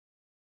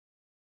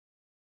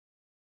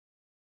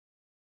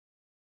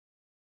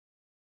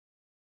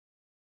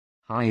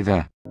Hi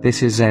there,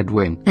 this is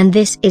Edwin. And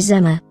this is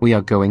Emma. We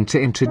are going to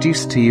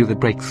introduce to you the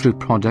breakthrough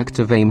product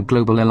of AIM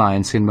Global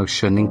Alliance in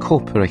Motion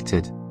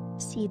Incorporated.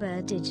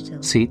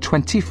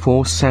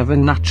 C24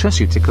 Natura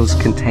Ceuticals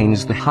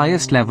contains the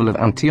highest level of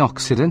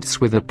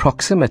antioxidants with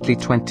approximately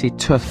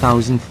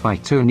 22,000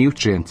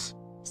 phytonutrients.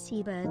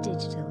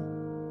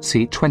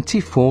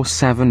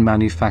 C24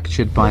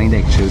 manufactured by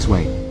Nature's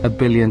Way, a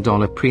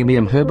billion-dollar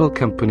premium herbal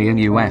company in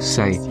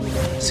USA.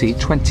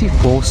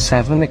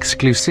 C24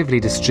 exclusively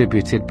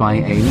distributed by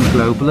AIM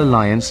Global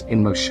Alliance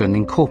in Motion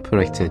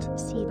Incorporated.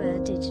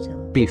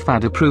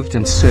 BFAD approved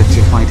and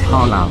certified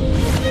halal.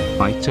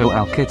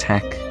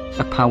 Phytoalkatech,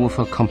 a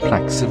powerful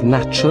complex of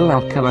natural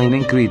alkaline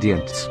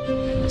ingredients.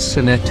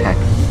 Synatech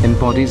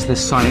embodies the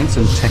science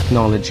and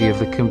technology of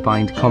the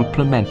combined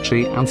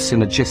complementary and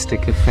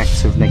synergistic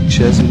effects of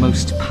nature's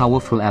most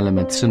powerful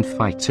elements and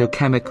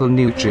phytochemical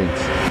nutrients.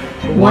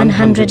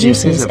 100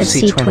 uses of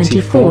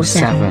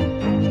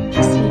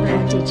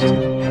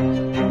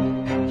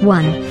C24.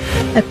 1.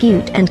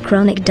 Acute and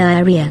chronic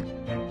diarrhea.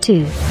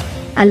 2.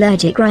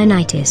 Allergic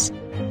rhinitis.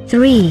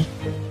 3.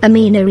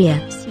 Amenorrhea.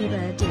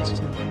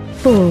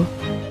 4.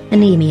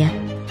 Anemia.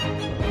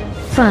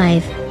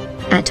 5.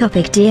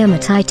 Atopic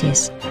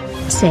dermatitis.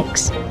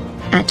 6.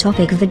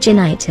 Atopic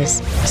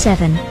vaginitis.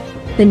 7.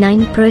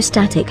 Benign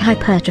prostatic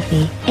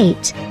hypertrophy.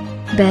 8.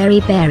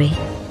 Beriberi.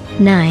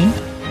 9.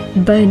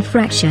 Bone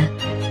fracture.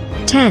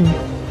 10.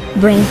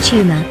 Brain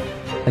tumor.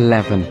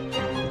 11.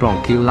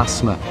 Bronchial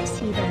asthma.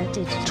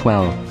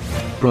 12.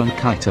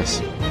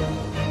 Bronchitis.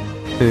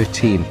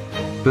 13.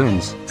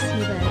 Burns.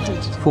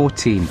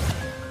 14.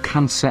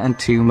 Cancer and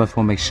tumor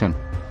formation.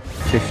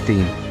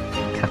 15.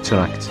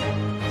 Cataract.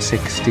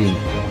 16.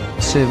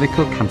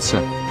 Cervical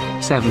cancer.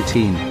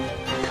 17.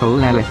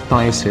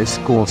 Cholelithiasis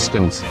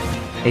gallstones.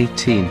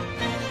 18.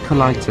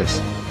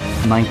 Colitis.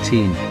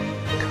 19.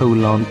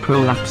 Colon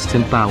prolapsed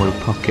and bowel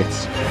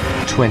pockets.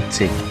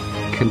 20.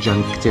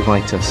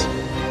 Conjunctivitis.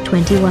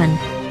 21.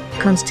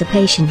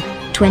 Constipation.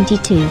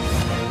 22.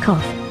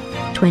 Cough.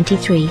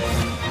 23.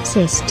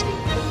 Cyst.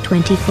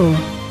 24.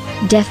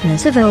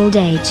 Deafness of old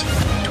age.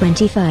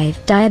 25.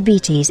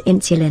 Diabetes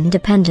insulin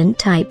dependent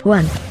type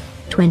 1.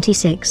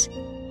 26.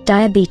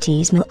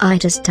 Diabetes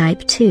mellitus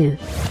type 2.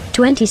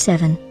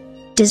 27.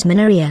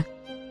 Dysmenorrhea.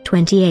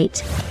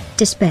 28.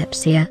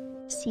 Dyspepsia.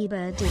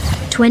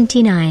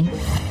 29.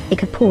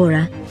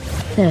 Icapora.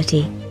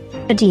 30.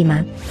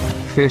 Edema.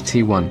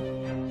 31.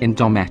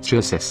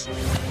 Endometriosis.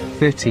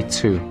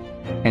 32.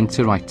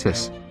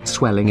 Enteritis,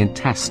 swelling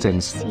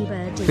intestines.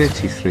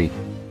 33.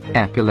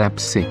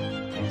 Epilepsy.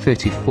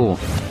 34.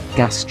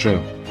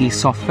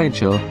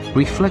 Gastroesophageal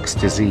reflux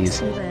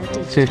disease.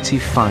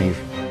 35.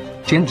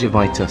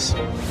 Gingivitis.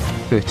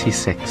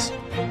 36.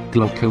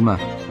 Glaucoma.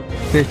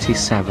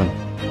 37.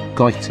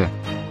 Goiter.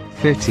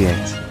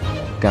 38.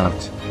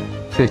 Gout.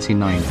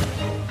 39.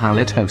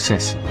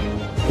 Halitosis.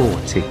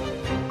 40.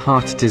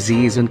 Heart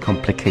disease and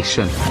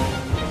complication.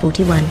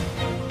 41.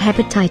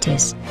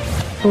 Hepatitis.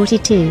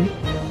 42.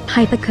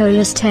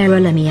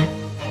 Hypercholesterolemia.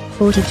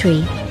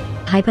 43.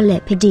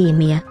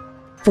 Hyperlipidemia.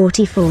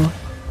 44.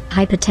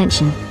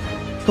 Hypertension.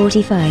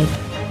 45.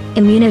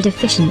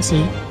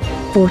 Immunodeficiency.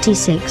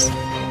 46.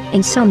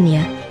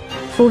 Insomnia.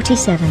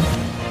 47.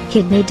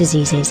 Kidney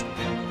diseases.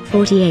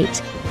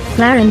 48.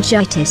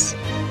 Laryngitis.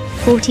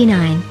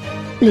 49.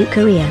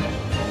 Leukorrhea.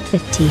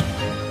 50.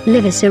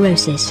 Liver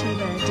cirrhosis.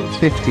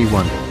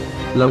 51.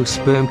 Low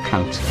sperm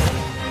count.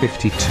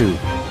 52.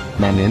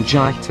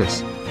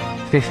 Meningitis.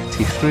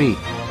 53.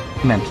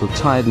 Mental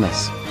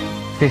tiredness.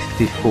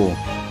 54.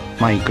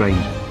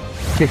 Migraine.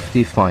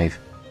 55.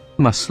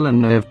 Muscle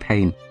and nerve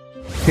pain.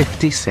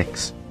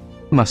 56.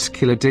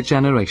 Muscular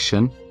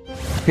degeneration.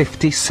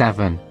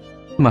 57.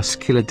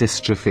 Muscular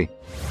dystrophy.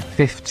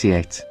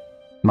 58.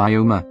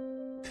 Myoma.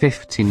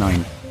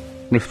 59.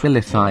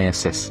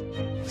 Nephrolithiasis.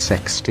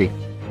 60.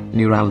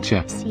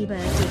 Neuralgia.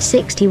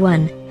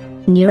 61.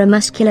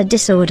 Neuromuscular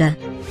disorder.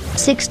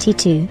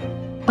 62.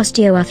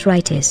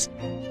 Osteoarthritis.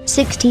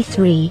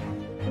 63.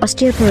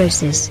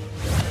 Osteoporosis.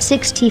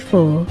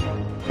 64.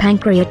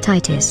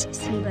 Pancreatitis.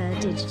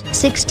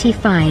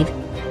 65.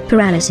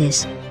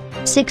 Paralysis.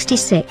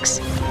 66.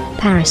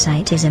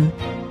 Parasitism.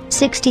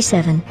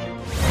 67.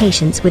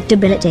 Patients with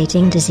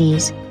debilitating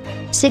disease.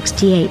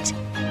 68.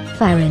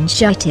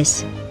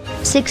 Pharyngitis.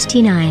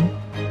 69.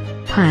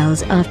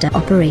 Piles after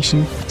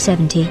operation.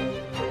 70.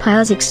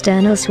 Piles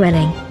external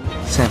swelling.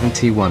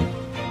 71.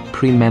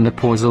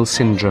 Premenopausal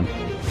syndrome.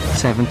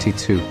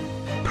 72.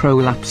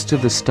 Prolapse to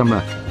the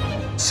stomach.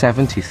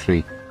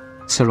 73.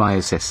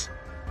 Psoriasis.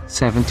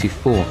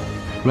 74.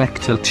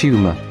 Rectal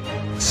tumor.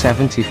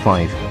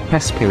 75.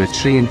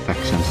 Respiratory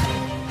infections.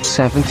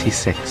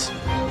 76.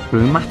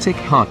 Rheumatic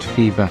heart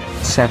fever.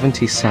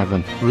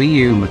 77.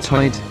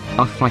 Rheumatoid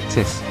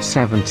arthritis.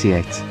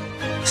 78.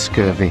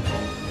 Scurvy.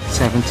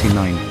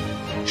 79.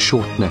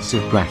 Shortness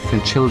of breath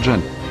in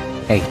children.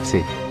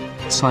 80.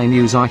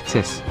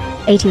 Sinusitis.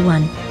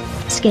 81.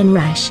 Skin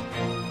rash.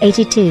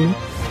 82.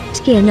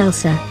 Skin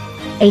ulcer.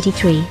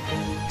 83.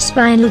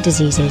 Spinal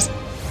diseases.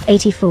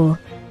 84.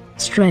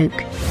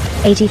 Stroke.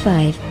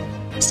 85.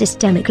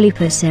 Systemic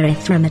lupus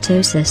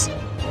erythematosus.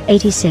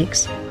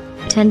 86.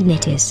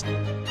 Tendinitis.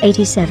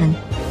 87.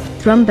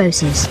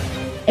 Thrombosis.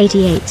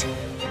 88.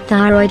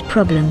 Thyroid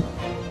problem.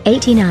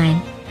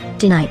 89.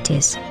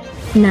 Tinnitus.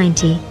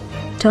 90.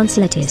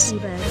 Tonsillitis.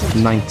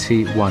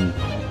 91.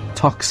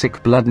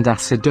 Toxic blood and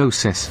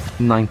acidosis.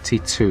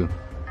 92.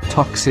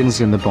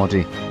 Toxins in the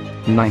body.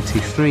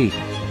 93.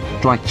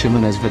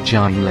 Trichomonas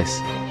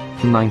vaginalis.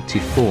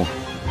 94.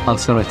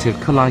 Ulcerative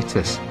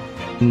colitis.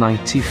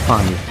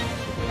 95.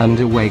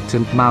 Underweight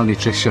and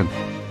malnutrition.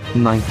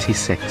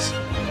 96.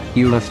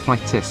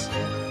 Urethritis.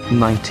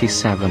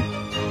 97.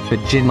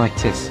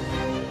 Vaginitis.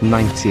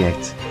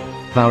 98.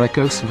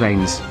 Varicose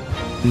veins.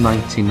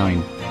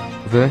 99.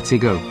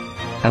 Vertigo.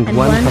 And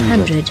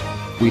 100.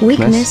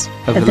 Weakness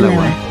of the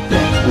lower.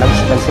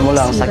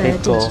 Nagsimula ang sakit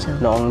ko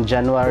noong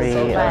January.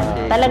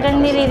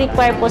 Talagang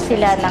nire-require po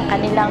sila ng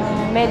kanilang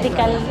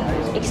medical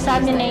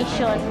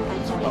examination.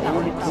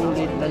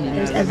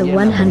 Those are the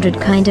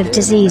 100 kind of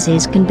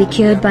diseases can be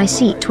cured by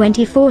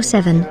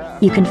C24/7.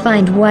 You can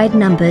find wide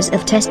numbers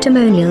of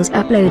testimonials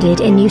uploaded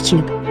in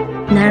YouTube.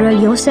 Narrow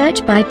your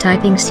search by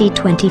typing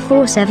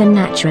C24/7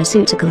 Natura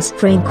Ceuticals.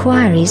 For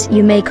inquiries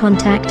you may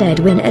contact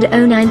Edwin at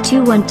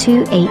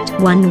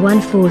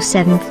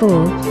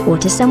 09212811474, or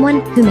to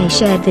someone who may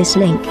share this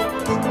link.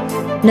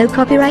 No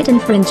copyright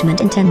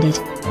infringement intended.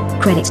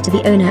 Credits to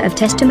the owner of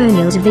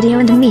testimonials, video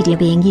and media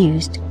being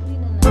used.